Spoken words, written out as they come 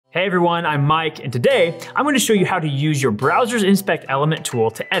Hey everyone, I'm Mike, and today I'm going to show you how to use your browser's Inspect Element tool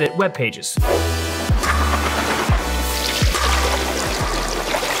to edit web pages.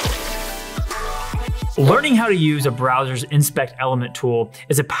 Learning how to use a browser's Inspect Element tool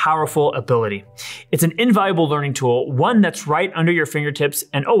is a powerful ability. It's an invaluable learning tool, one that's right under your fingertips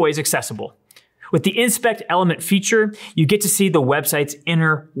and always accessible. With the Inspect Element feature, you get to see the website's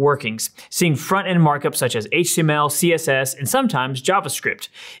inner workings, seeing front-end markup such as HTML, CSS, and sometimes JavaScript.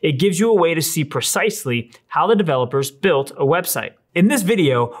 It gives you a way to see precisely how the developers built a website. In this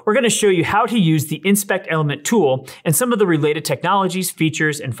video, we're going to show you how to use the Inspect Element tool and some of the related technologies,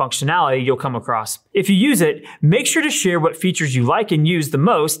 features, and functionality you'll come across. If you use it, make sure to share what features you like and use the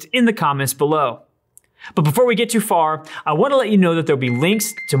most in the comments below. But before we get too far, I want to let you know that there'll be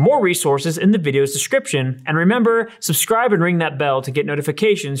links to more resources in the video's description, and remember, subscribe and ring that bell to get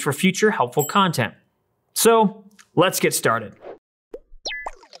notifications for future helpful content. So, let's get started.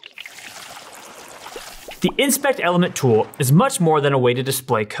 The Inspect Element tool is much more than a way to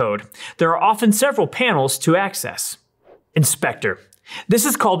display code. There are often several panels to access. Inspector. This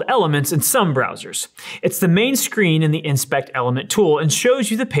is called Elements in some browsers. It's the main screen in the Inspect Element tool and shows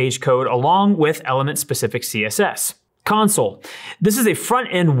you the page code along with element-specific CSS. Console. This is a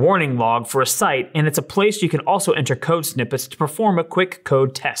front-end warning log for a site, and it's a place you can also enter code snippets to perform a quick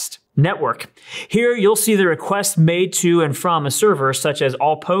code test. Network. Here you'll see the requests made to and from a server such as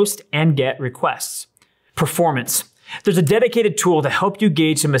all post and get requests. Performance. There's a dedicated tool to help you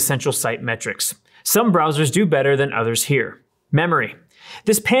gauge some essential site metrics. Some browsers do better than others here. Memory.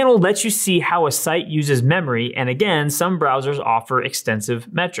 This panel lets you see how a site uses memory, and again, some browsers offer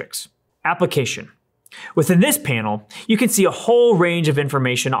extensive metrics. Application. Within this panel, you can see a whole range of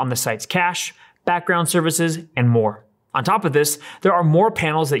information on the site's cache, background services, and more. On top of this, there are more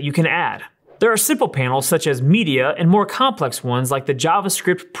panels that you can add. There are simple panels such as media and more complex ones like the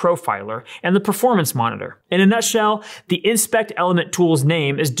JavaScript profiler and the performance monitor. In a nutshell, the Inspect Element tool's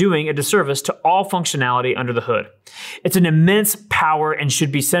name is doing a disservice to all functionality under the hood. It's an immense power and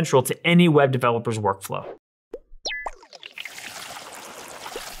should be central to any web developer's workflow.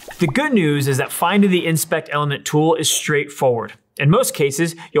 The good news is that finding the Inspect Element tool is straightforward. In most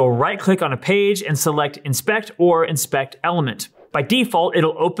cases, you'll right-click on a page and select Inspect or Inspect Element. By default,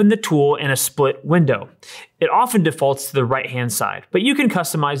 it'll open the tool in a split window. It often defaults to the right-hand side, but you can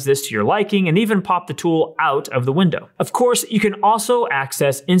customize this to your liking and even pop the tool out of the window. Of course, you can also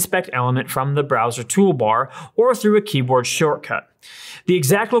access Inspect Element from the browser toolbar or through a keyboard shortcut. The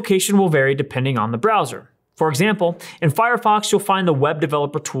exact location will vary depending on the browser. For example, in Firefox, you'll find the Web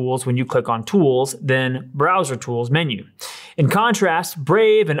Developer Tools when you click on Tools, then Browser Tools menu. In contrast,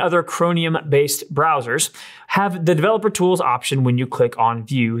 Brave and other Chromium-based browsers have the Developer Tools option when you click on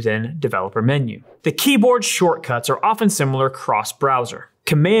View, then Developer menu. The keyboard shortcuts are often similar cross-browser.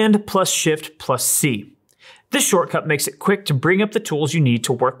 Command plus Shift plus C. This shortcut makes it quick to bring up the tools you need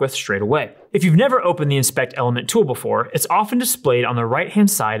to work with straight away. If you've never opened the Inspect Element tool before, it's often displayed on the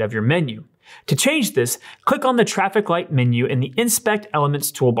right-hand side of your menu. To change this, click on the traffic light menu in the Inspect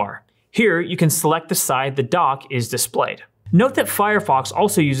Elements toolbar. Here, you can select the side the dock is displayed. Note that Firefox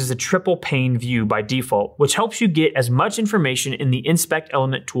also uses a triple pane view by default, which helps you get as much information in the Inspect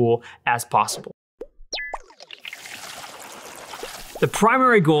Element tool as possible. The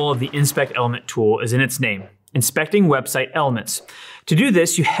primary goal of the Inspect Element tool is in its name, inspecting website elements. To do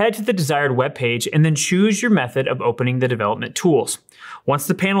this, you head to the desired web page and then choose your method of opening the development tools. Once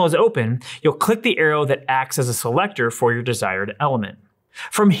the panel is open, you'll click the arrow that acts as a selector for your desired element.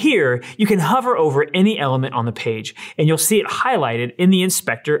 From here, you can hover over any element on the page, and you'll see it highlighted in the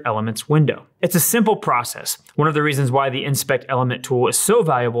Inspector Elements window. It's a simple process, one of the reasons why the Inspect Element tool is so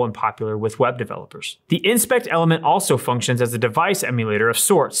valuable and popular with web developers. The Inspect Element also functions as a device emulator of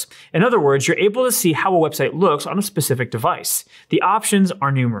sorts. In other words, you're able to see how a website looks on a specific device. The options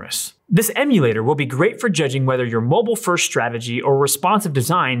are numerous. This emulator will be great for judging whether your mobile-first strategy or responsive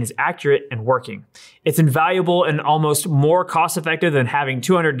design is accurate and working. It's invaluable and almost more cost-effective than having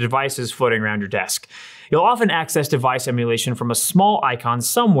 200 devices floating around your desk. You'll often access device emulation from a small icon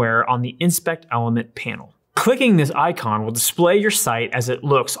somewhere on the Inspect Element panel. Clicking this icon will display your site as it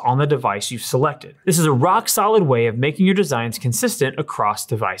looks on the device you've selected. This is a rock-solid way of making your designs consistent across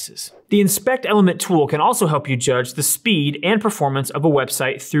devices. The Inspect Element tool can also help you judge the speed and performance of a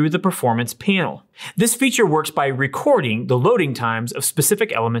website through the Performance panel. This feature works by recording the loading times of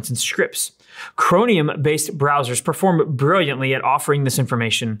specific elements and scripts. Chromium-based browsers perform brilliantly at offering this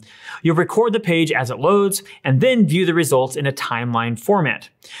information. You'll record the page as it loads and then view the results in a timeline format.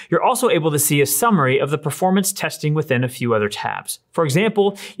 You're also able to see a summary of the performance testing within a few other tabs. For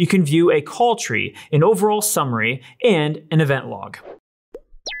example, you can view a call tree, an overall summary, and an event log.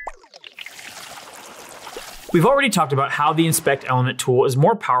 We've already talked about how the Inspect Element tool is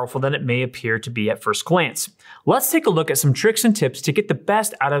more powerful than it may appear to be at first glance. Let's take a look at some tricks and tips to get the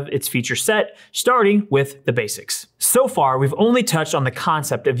best out of its feature set, starting with the basics. So far, we've only touched on the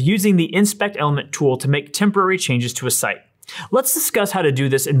concept of using the Inspect Element tool to make temporary changes to a site. Let's discuss how to do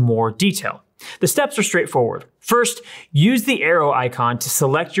this in more detail. The steps are straightforward. First, use the arrow icon to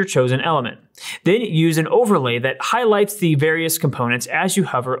select your chosen element. Then use an overlay that highlights the various components as you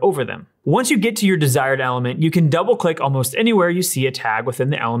hover over them. Once you get to your desired element, you can double-click almost anywhere you see a tag within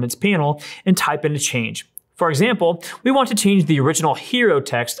the Elements panel and type in a change. For example, we want to change the original hero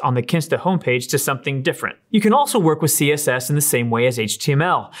text on the Kinsta homepage to something different. You can also work with CSS in the same way as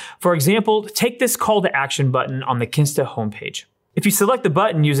HTML. For example, take this call to action button on the Kinsta homepage. If you select the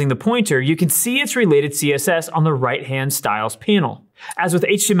button using the pointer, you can see its related CSS on the right-hand Styles panel. As with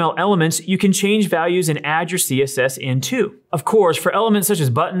HTML elements, you can change values and add your CSS in too. Of course, for elements such as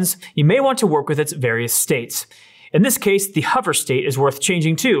buttons, you may want to work with its various states. In this case, the hover state is worth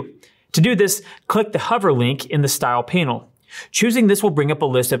changing too. To do this, click the hover link in the Style panel. Choosing this will bring up a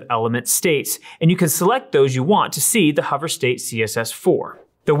list of element states, and you can select those you want to see the hover state CSS for.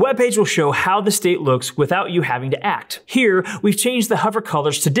 The web page will show how the state looks without you having to act. Here, we've changed the hover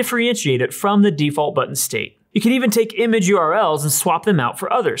colors to differentiate it from the default button state. You can even take image URLs and swap them out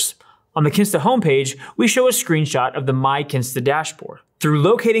for others. On the Kinsta homepage, we show a screenshot of the My Kinsta dashboard. Through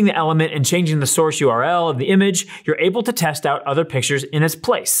locating the element and changing the source URL of the image, you're able to test out other pictures in its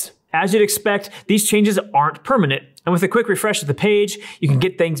place. As you'd expect, these changes aren't permanent, and with a quick refresh of the page, you can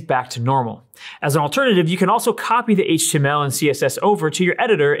get things back to normal. As an alternative, you can also copy the HTML and CSS over to your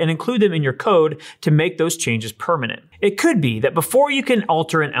editor and include them in your code to make those changes permanent. It could be that before you can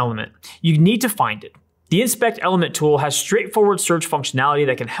alter an element, you need to find it. The Inspect Element tool has straightforward search functionality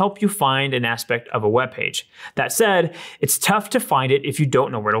that can help you find an aspect of a web page. That said, it's tough to find it if you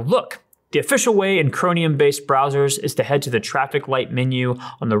don't know where to look. The official way in Chromium-based browsers is to head to the traffic light menu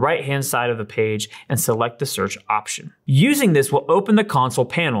on the right-hand side of the page and select the search option. Using this will open the console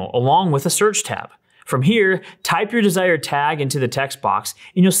panel along with a search tab. From here, type your desired tag into the text box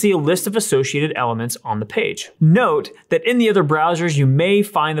and you'll see a list of associated elements on the page. Note that in the other browsers, you may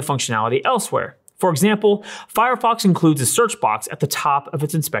find the functionality elsewhere. For example, Firefox includes a search box at the top of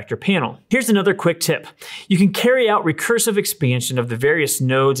its inspector panel. Here's another quick tip. You can carry out recursive expansion of the various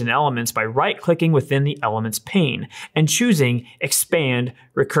nodes and elements by right-clicking within the Elements pane and choosing Expand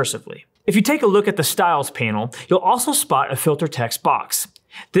Recursively. If you take a look at the Styles panel, you'll also spot a filter text box.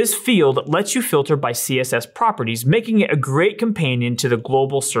 This field lets you filter by CSS properties, making it a great companion to the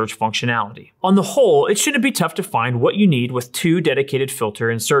global search functionality. On the whole, it shouldn't be tough to find what you need with two dedicated filter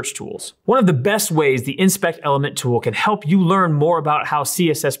and search tools. One of the best ways the Inspect Element tool can help you learn more about how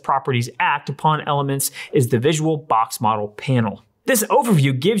CSS properties act upon elements is the Visual Box Model panel. This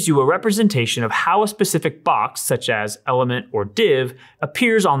overview gives you a representation of how a specific box, such as element or div,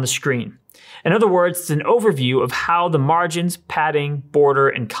 appears on the screen. In other words, it's an overview of how the margins, padding, border,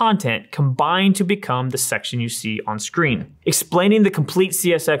 and content combine to become the section you see on screen. Explaining the complete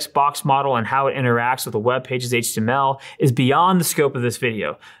CSS box model and how it interacts with a web page's HTML is beyond the scope of this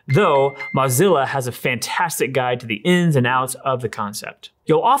video, though Mozilla has a fantastic guide to the ins and outs of the concept.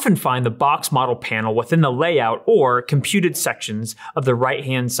 You'll often find the box model panel within the layout or computed sections of the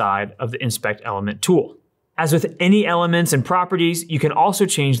right-hand side of the Inspect Element tool. As with any elements and properties, you can also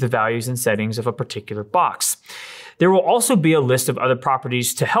change the values and settings of a particular box. There will also be a list of other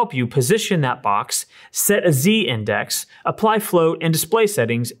properties to help you position that box, set a z-index, apply float and display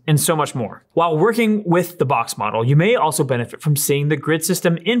settings, and so much more. While working with the box model, you may also benefit from seeing the grid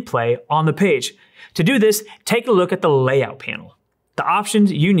system in play on the page. To do this, take a look at the Layout panel. The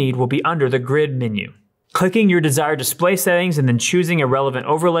options you need will be under the Grid menu. Clicking your desired display settings and then choosing a relevant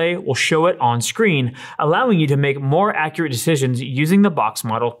overlay will show it on screen, allowing you to make more accurate decisions using the box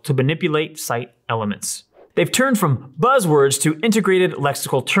model to manipulate site elements. They've turned from buzzwords to integrated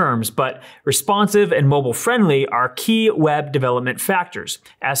lexical terms, but responsive and mobile-friendly are key web development factors.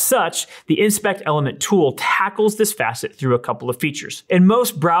 As such, the Inspect Element tool tackles this facet through a couple of features. In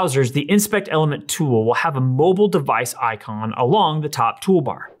most browsers, the Inspect Element tool will have a mobile device icon along the top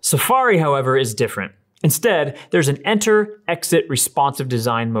toolbar. Safari, however, is different. Instead, there's an Enter, Exit Responsive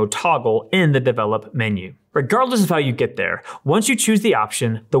Design mode toggle in the Develop menu. Regardless of how you get there, once you choose the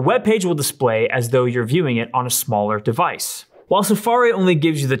option, the web page will display as though you're viewing it on a smaller device. While Safari only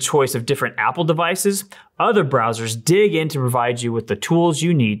gives you the choice of different Apple devices, other browsers dig in to provide you with the tools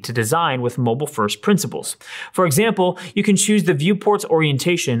you need to design with mobile-first principles. For example, you can choose the viewport's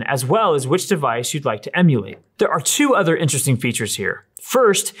orientation as well as which device you'd like to emulate. There are two other interesting features here.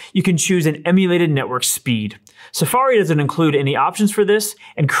 First, you can choose an emulated network speed. Safari doesn't include any options for this,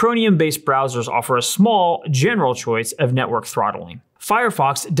 and Chromium-based browsers offer a small, general choice of network throttling.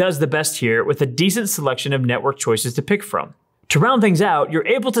 Firefox does the best here with a decent selection of network choices to pick from. To round things out, you're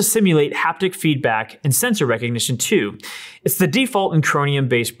able to simulate haptic feedback and sensor recognition too. It's the default in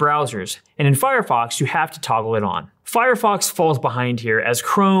Chromium-based browsers, and in Firefox you have to toggle it on. Firefox falls behind here as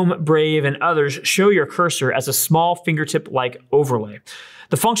Chrome, Brave, and others show your cursor as a small fingertip-like overlay.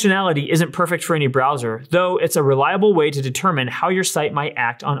 The functionality isn't perfect for any browser, though it's a reliable way to determine how your site might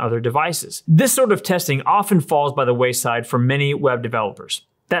act on other devices. This sort of testing often falls by the wayside for many web developers.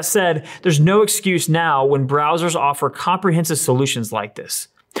 That said, there's no excuse now when browsers offer comprehensive solutions like this.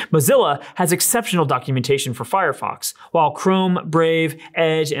 Mozilla has exceptional documentation for Firefox, while Chrome, Brave,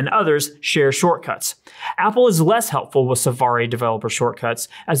 Edge, and others share shortcuts. Apple is less helpful with Safari developer shortcuts,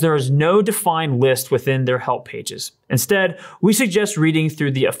 as there is no defined list within their help pages. Instead, we suggest reading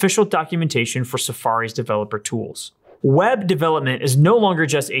through the official documentation for Safari's developer tools. Web development is no longer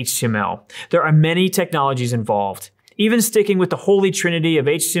just HTML. There are many technologies involved. Even sticking with the holy trinity of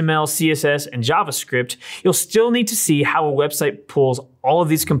HTML, CSS, and JavaScript, you'll still need to see how a website pulls all of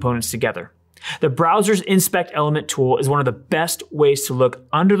these components together. The browser's Inspect Element tool is one of the best ways to look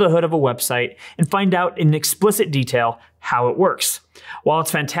under the hood of a website and find out in explicit detail how it works. While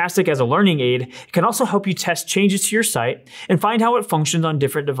it's fantastic as a learning aid, it can also help you test changes to your site and find how it functions on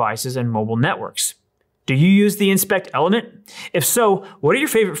different devices and mobile networks. Do you use the Inspect Element? If so, what are your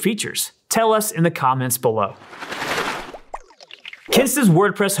favorite features? Tell us in the comments below. Kinsta's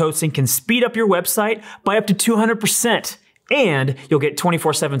WordPress hosting can speed up your website by up to 200%, and you'll get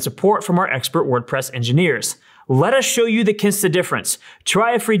 24/7 support from our expert WordPress engineers. Let us show you the Kinsta difference.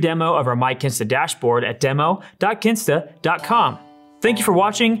 Try a free demo of our My Kinsta dashboard at demo.kinsta.com. Thank you for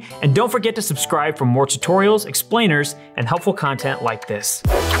watching, and don't forget to subscribe for more tutorials, explainers, and helpful content like this.